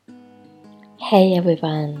Hey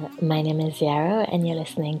everyone, my name is Yarrow and you're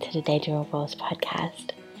listening to the Daydream Rose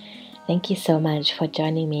podcast. Thank you so much for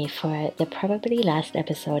joining me for the probably last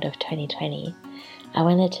episode of 2020. I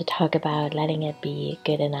wanted to talk about letting it be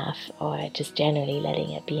good enough, or just generally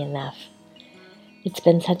letting it be enough. It's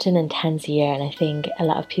been such an intense year, and I think a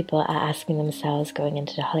lot of people are asking themselves going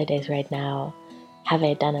into the holidays right now, have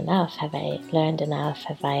I done enough? Have I learned enough?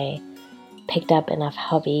 Have I picked up enough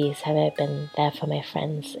hobbies? Have I been there for my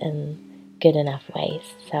friends in good enough ways?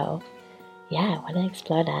 So yeah, I want to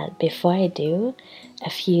explore that. Before I do, a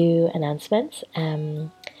few announcements.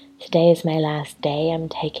 Today is my last day. I'm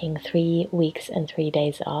taking 3 weeks and 3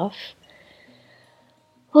 days off.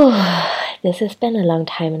 Whew, this has been a long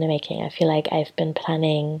time in the making. I feel like I've been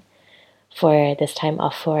planning for this time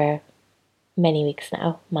off for many weeks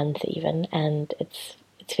now, months even, and it's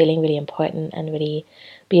feeling really important and really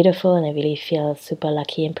beautiful, and I really feel super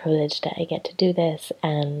lucky and privileged that I get to do this.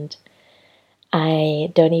 And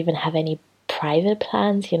I don't even have any private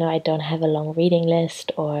plans, I don't have a long reading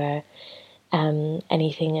list or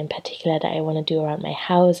anything in particular that I want to do around my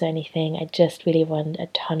house or anything. I just really want a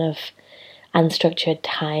ton of unstructured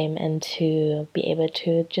time and to be able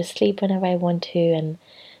to just sleep whenever I want to and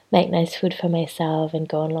make nice food for myself and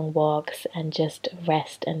go on long walks and just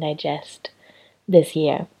rest and digest this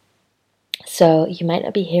year. So you might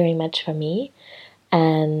not be hearing much from me.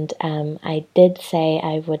 And I did say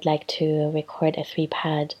I would like to record a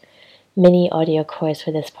 3-part mini audio course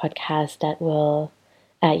for this podcast that will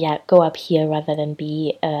go up here rather than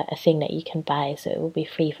be a thing that you can buy. So it will be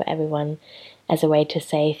free for everyone as a way to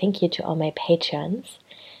say thank you to all my patrons.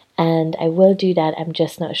 And I will do that. I'm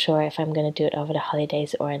just not sure if I'm going to do it over the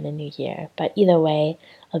holidays or in the new year. But either way,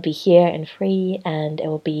 I'll be here and free, and it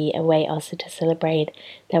will be a way also to celebrate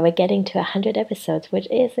that we're getting to 100 episodes, which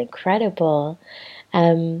is incredible.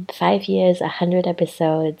 5 years, 100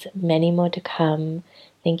 episodes, many more to come.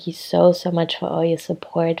 Thank you so much for all your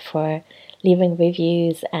support, for leaving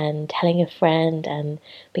reviews and telling a friend and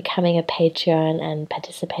becoming a patron and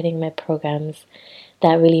participating in my programs.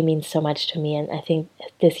 That really means so much to me, and I think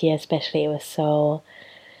this year especially it was so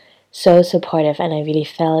supportive, and I really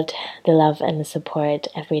felt the love and the support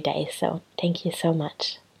every day. So thank you so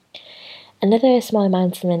much. Another small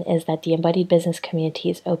announcement is that the Embodied Business Community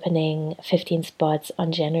is opening 15 spots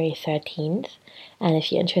on January 13th. And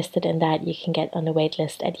if you're interested in that, you can get on the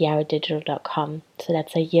waitlist at yarrowdigital.com. So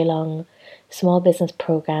that's a year-long small business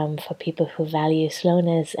program for people who value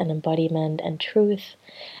slowness and embodiment and truth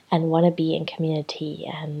and want to be in community.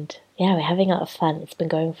 And yeah, we're having a lot of fun. It's been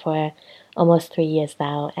going for almost 3 years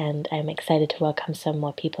now, and I'm excited to welcome some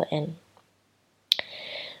more people in.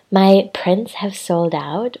 My prints have sold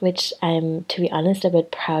out, which I'm, to be honest, a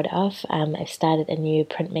bit proud of. I've started a new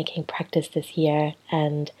printmaking practice this year,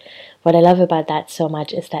 and what I love about that so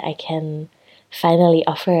much is that I can finally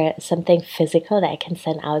offer something physical that I can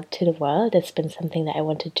send out to the world. It's been something that I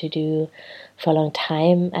wanted to do for a long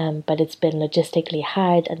time, but it's been logistically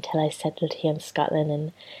hard until I settled here in Scotland,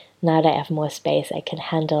 and now that I have more space, I can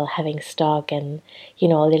handle having stock and,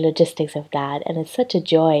 all the logistics of that. And it's such a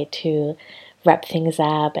joy to wrap things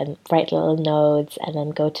up and write little notes and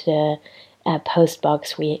then go to the post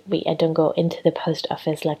box. I don't go into the post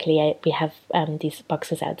office. Luckily, we have these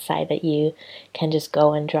boxes outside that you can just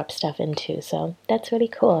go and drop stuff into. So that's really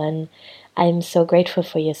cool, and I'm so grateful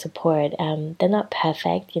for your support. They're not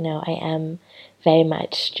perfect, I am very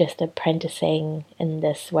much just apprenticing in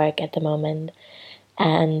this work at the moment,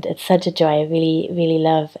 and it's such a joy. I really, really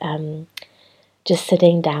love just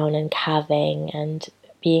sitting down and carving and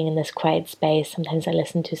being in this quiet space. Sometimes I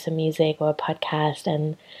listen to some music or a podcast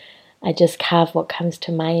and I just carve what comes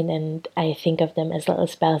to mind, and I think of them as little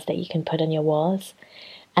spells that you can put on your walls.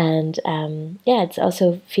 And it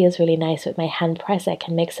also feels really nice with my hand press. I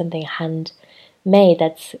can make something handmade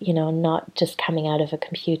that's, not just coming out of a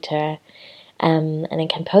computer. And I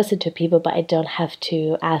can post it to people, but I don't have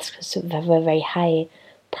to ask for very high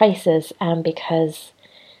prices because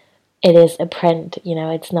it is a print,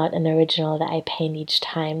 it's not an original that I paint each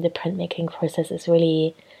time. The printmaking process is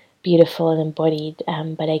really beautiful and embodied,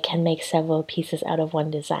 but I can make several pieces out of one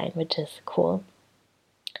design, which is cool.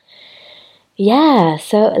 Yeah,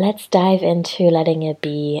 so let's dive into letting it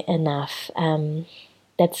be enough.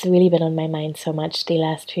 That's really been on my mind so much the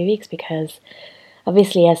last 3 weeks, because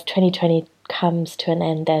obviously as 2020 comes to an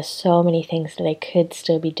end, there's so many things that I could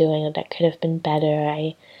still be doing or that could have been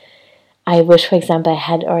better. I wish, for example, I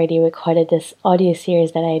had already recorded this audio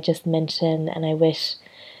series that I just mentioned, and I wish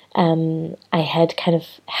I had kind of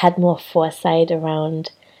had more foresight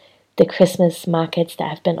around the Christmas markets that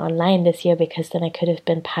have been online this year, because then I could have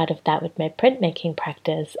been part of that with my printmaking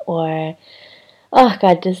practice, or Oh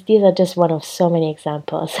God, these are just one of so many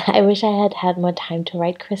examples. I wish I had had more time to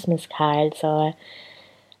write Christmas cards or,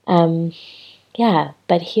 yeah,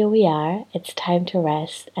 but here we are. It's time to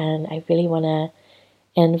rest, and I really want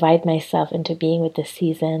to invite myself into being with the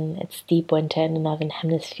season. It's deep winter in the Northern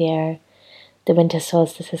Hemisphere. The winter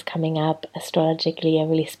solstice is coming up, astrologically a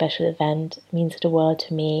really special event. It means the world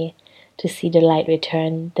to me to see the light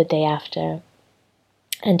return the day after,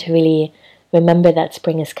 and to really remember that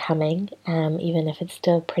spring is coming, even if it's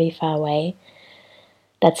still pretty far away.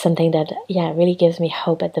 That's something that, yeah, really gives me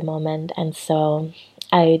hope at the moment. And so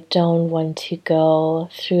I don't want to go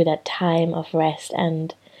through that time of rest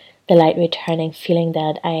and the light returning feeling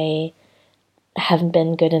that I haven't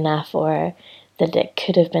been good enough, or that there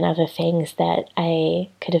could have been other things that I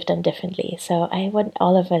could have done differently. So I want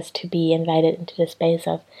all of us to be invited into the space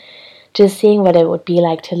of just seeing what it would be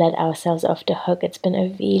like to let ourselves off the hook. It's been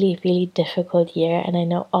a really, really difficult year, and I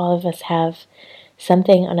know all of us have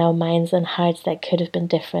something on our minds and hearts that could have been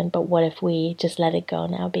different, but what if we just let it go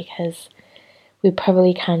now? Because we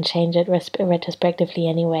probably can't change it retrospectively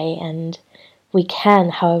anyway, and we can,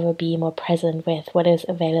 however, be more present with what is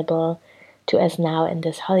available to us now in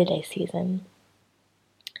this holiday season.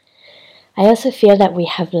 I also feel that we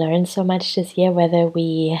have learned so much this year, whether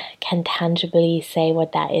we can tangibly say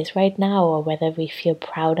what that is right now or whether we feel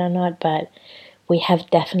proud or not, but we have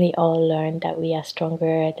definitely all learned that we are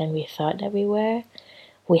stronger than we thought that we were.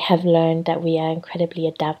 We have learned that we are incredibly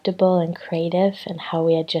adaptable and creative in how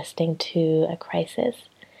we are adjusting to a crisis.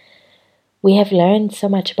 We have learned so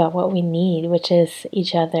much about what we need, which is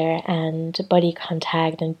each other and body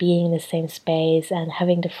contact and being in the same space and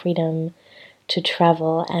having the freedom to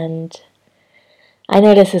travel. And I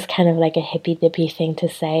know this is kind of like a hippy-dippy thing to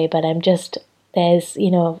say, but there's,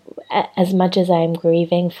 as much as I'm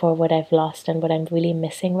grieving for what I've lost and what I'm really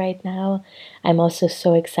missing right now, I'm also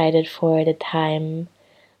so excited for the time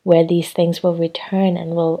where these things will return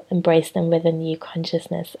and we'll embrace them with a new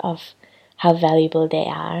consciousness of how valuable they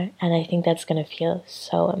are. And I think that's going to feel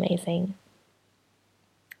so amazing.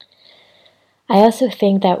 I also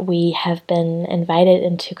think that we have been invited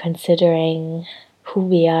into considering who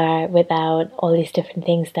we are without all these different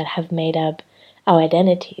things that have made up our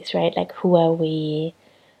identities, right? Like, who are we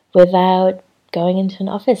without going into an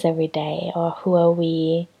office every day? Or who are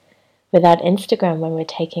we without Instagram when we're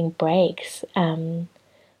taking breaks?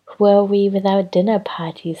 Who are we without dinner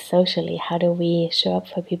parties socially? How do we show up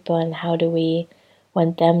for people, and how do we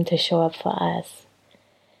want them to show up for us?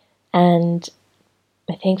 And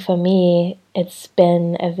I think for me, it's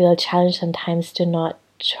been a real challenge sometimes to not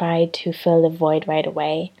try to fill the void right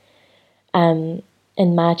away. In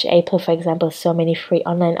March, April, for example, so many free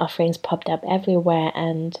online offerings popped up everywhere,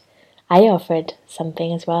 and I offered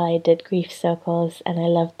something as well. I did grief circles, and I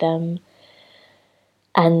loved them.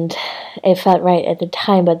 And it felt right at the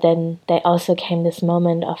time, but then there also came this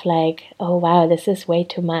moment of like, oh wow, this is way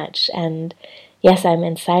too much. And yes, I'm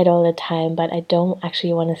inside all the time, but I don't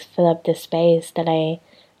actually want to fill up this space that I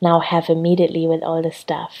now have immediately with all this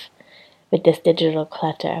stuff, with this digital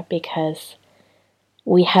clutter, because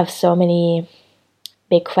we have so many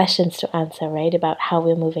big questions to answer, right? About how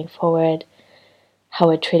we're moving forward, how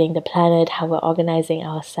we're treating the planet, how we're organizing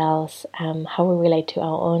ourselves, how we relate to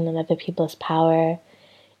our own and other people's power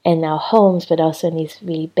in our homes, but also in these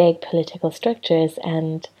really big political structures.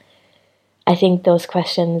 And I think those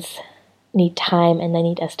questions need time, and they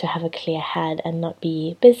need us to have a clear head and not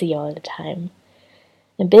be busy all the time.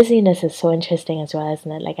 And busyness is so interesting as well,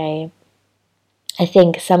 isn't it? Like I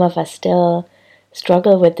think some of us still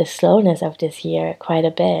struggle with the slowness of this year quite a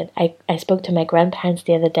bit. I spoke to my grandparents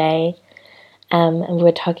the other day, and we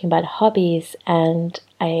were talking about hobbies, and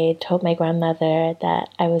I told my grandmother that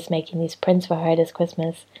I was making these prints for her this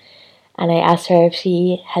Christmas, and I asked her if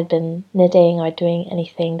she had been knitting or doing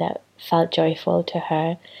anything that felt joyful to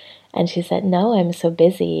her, and she said, no, I'm so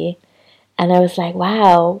busy. And I was like,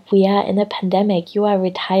 wow, we are in a pandemic. You are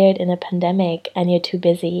retired in a pandemic, and you're too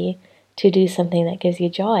busy to do something that gives you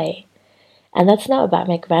joy. And that's not about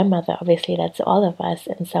my grandmother, obviously, that's all of us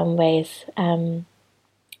in some ways.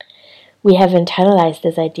 We have internalized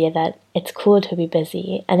this idea that it's cool to be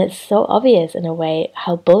busy, and it's so obvious in a way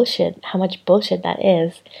how much bullshit that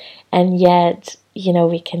is. And yet,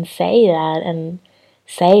 we can say that and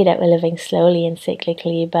say that we're living slowly and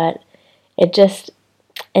cyclically, but it just,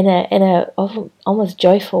 in a almost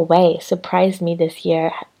joyful way, surprised me this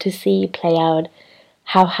year to see play out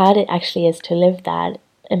how hard it actually is to live that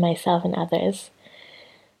in myself and others.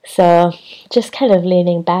 So just kind of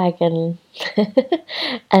leaning back and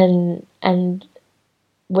and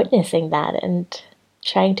witnessing that and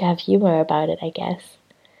trying to have humor about it, I guess.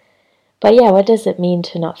 But yeah, what does it mean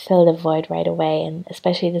to not fill the void right away? And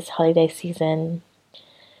especially this holiday season,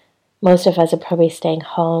 most of us are probably staying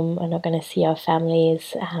home. We're not going to see our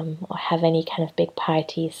families or have any kind of big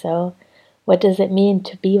party. So what does it mean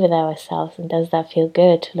to be with ourselves? And does that feel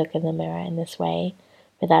good to look in the mirror in this way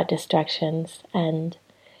without distractions? And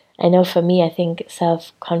I know for me, I think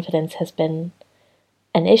self-confidence has been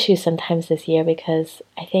an issue sometimes this year, because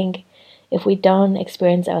I think if we don't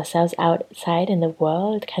experience ourselves outside in the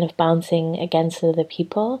world, kind of bouncing against other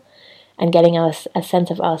people and getting a sense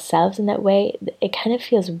of ourselves in that way, it kind of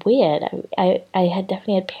feels weird. I had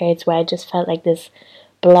definitely had periods where I just felt like this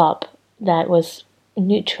blob that was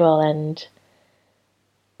neutral and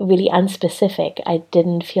really unspecific. I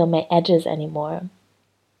didn't feel my edges anymore.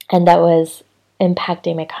 And that was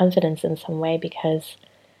impacting my confidence in some way, because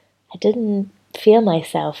I didn't feel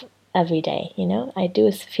myself every day, I do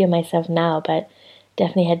feel myself now, but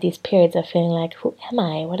definitely had these periods of feeling like, who am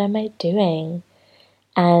I? What am I doing?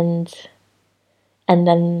 And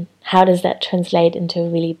then how does that translate into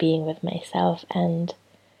really being with myself? And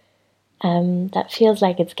that feels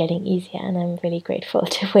like it's getting easier, and I'm really grateful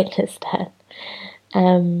to witness that.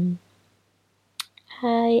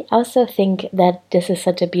 I also think that this is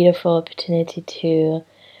such a beautiful opportunity to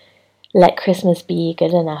let Christmas be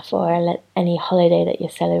good enough, or let any holiday that you're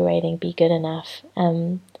celebrating be good enough.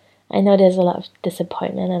 I know there's a lot of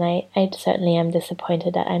disappointment, and I certainly am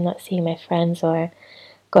disappointed that I'm not seeing my friends or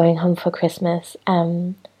going home for Christmas.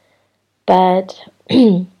 But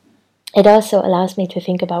it also allows me to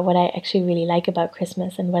think about what I actually really like about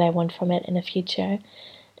Christmas and what I want from it in the future.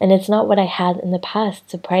 And it's not what I had in the past,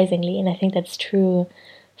 surprisingly, and I think that's true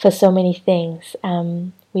for so many things.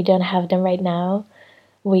 We don't have them right now.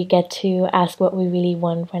 We get to ask what we really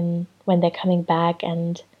want when they're coming back,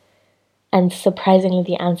 and surprisingly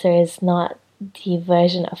the answer is not the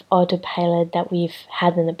version of autopilot that we've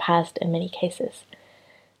had in the past in many cases.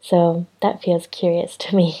 So that feels curious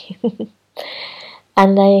to me.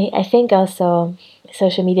 And I think also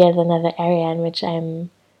social media is another area in which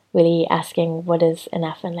I'm really asking what is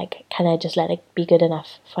enough, and like, can I just let it be good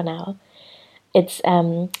enough for now? It's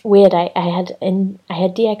weird. I had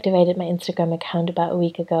deactivated my Instagram account about a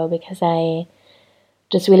week ago because I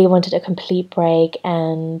just really wanted a complete break,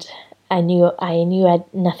 and I knew I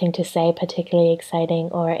had nothing to say particularly exciting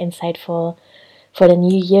or insightful for the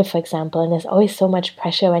new year, for example. And there's always so much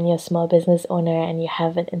pressure when you're a small business owner and you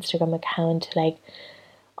have an Instagram account, like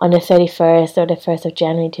on the 31st or the 1st of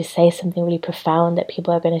January, to say something really profound that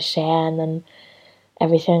people are going to share, and then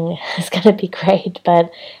everything is going to be great.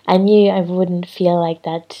 But I knew I wouldn't feel like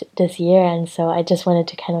that this year, and so I just wanted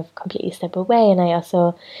to kind of completely step away. And I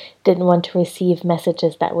also didn't want to receive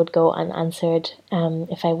messages that would go unanswered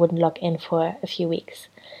if I wouldn't log in for a few weeks,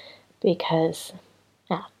 because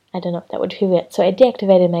I don't know, that would feel weird. So I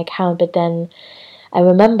deactivated my account, but then I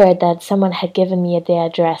remembered that someone had given me their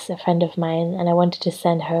address, a friend of mine, and I wanted to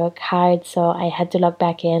send her a card, so I had to log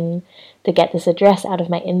back in to get this address out of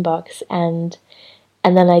my inbox. And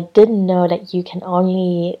then I didn't know that you can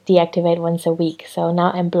only deactivate once a week, so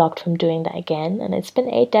now I'm blocked from doing that again. And it's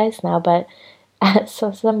been 8 days now, but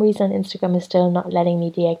for some reason Instagram is still not letting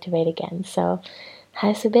me deactivate again. So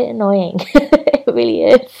it's a bit annoying. It really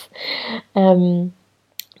is.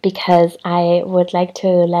 Because I would like to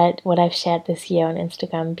let what I've shared this year on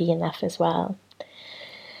Instagram be enough as well.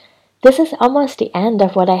 This is almost the end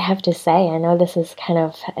of what I have to say. I know this is kind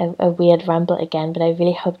of a weird ramble again, but I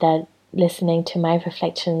really hope that listening to my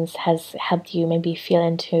reflections has helped you maybe feel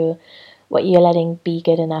into what you're letting be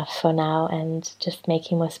good enough for now, and just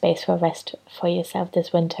making more space for rest for yourself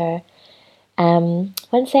this winter.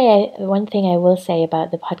 One thing I will say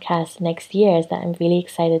about the podcast next year is that I'm really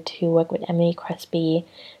excited to work with Emily Crosby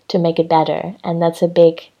to make it better. And that's a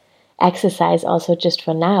big exercise also just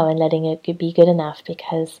for now, and letting it be good enough,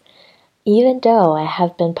 because even though I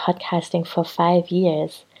have been podcasting for 5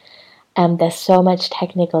 years, there's so much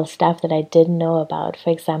technical stuff that I didn't know about.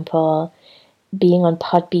 For example, being on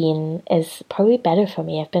Podbean is probably better for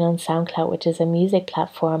me. I've been on SoundCloud, which is a music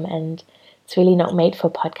platform, and it's really not made for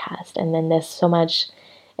podcast. And then there's so much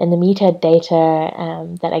in the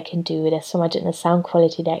metadata that I can do. There's so much in the sound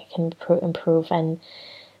quality that I can improve. And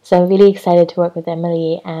so I'm really excited to work with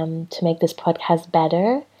Emily to make this podcast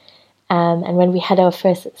better. And when we had our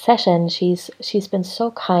first session, she's been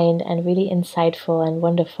so kind and really insightful and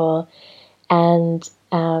wonderful. And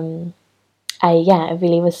I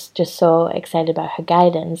really was just so excited about her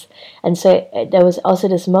guidance. And so there was also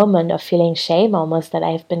this moment of feeling shame almost, that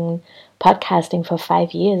I've been podcasting for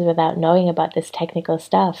 5 years without knowing about this technical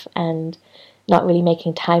stuff and not really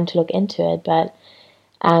making time to look into it. But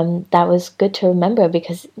that was good to remember,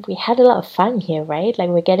 because we had a lot of fun here, right? Like,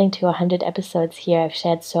 we're getting to 100 episodes here. I've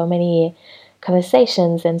shared so many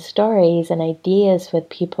conversations and stories and ideas with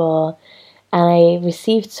people, and I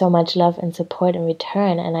received so much love and support in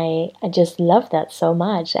return, and I just love that so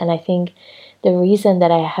much. And I think the reason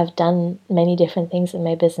that I have done many different things in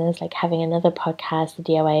my business, like having another podcast, the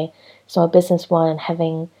DIY Small Business One, and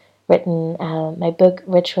having written my book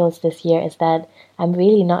Rituals this year, is that I'm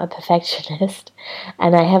really not a perfectionist,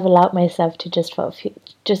 and I have allowed myself to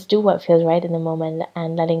just do what feels right in the moment,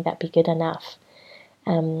 and letting that be good enough.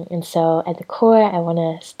 And so at the core, I want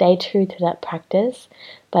to stay true to that practice,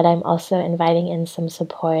 but I'm also inviting in some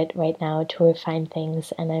support right now to refine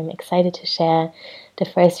things, and I'm excited to share the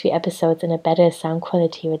first few episodes in a better sound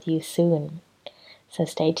quality with you soon. So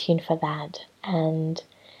stay tuned for that. And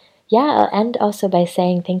yeah, I'll end also by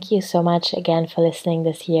saying thank you so much again for listening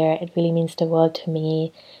this year. It really means the world to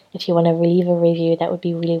me. If you want to leave a review, that would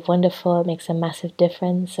be really wonderful. It makes a massive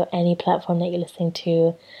difference. So any platform that you're listening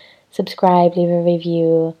to, subscribe, leave a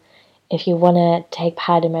review. If you want to take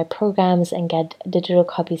part in my programs and get digital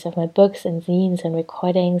copies of my books and zines and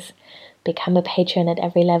recordings, become a patron at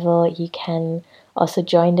every level. You can also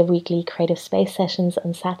join the weekly creative space sessions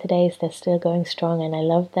on Saturdays. They're still going strong and I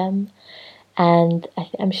love them. And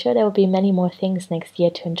I'm sure there will be many more things next year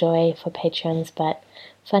to enjoy for patrons, but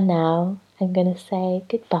for now, I'm going to say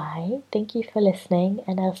goodbye. Thank you for listening,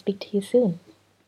 and I'll speak to you soon.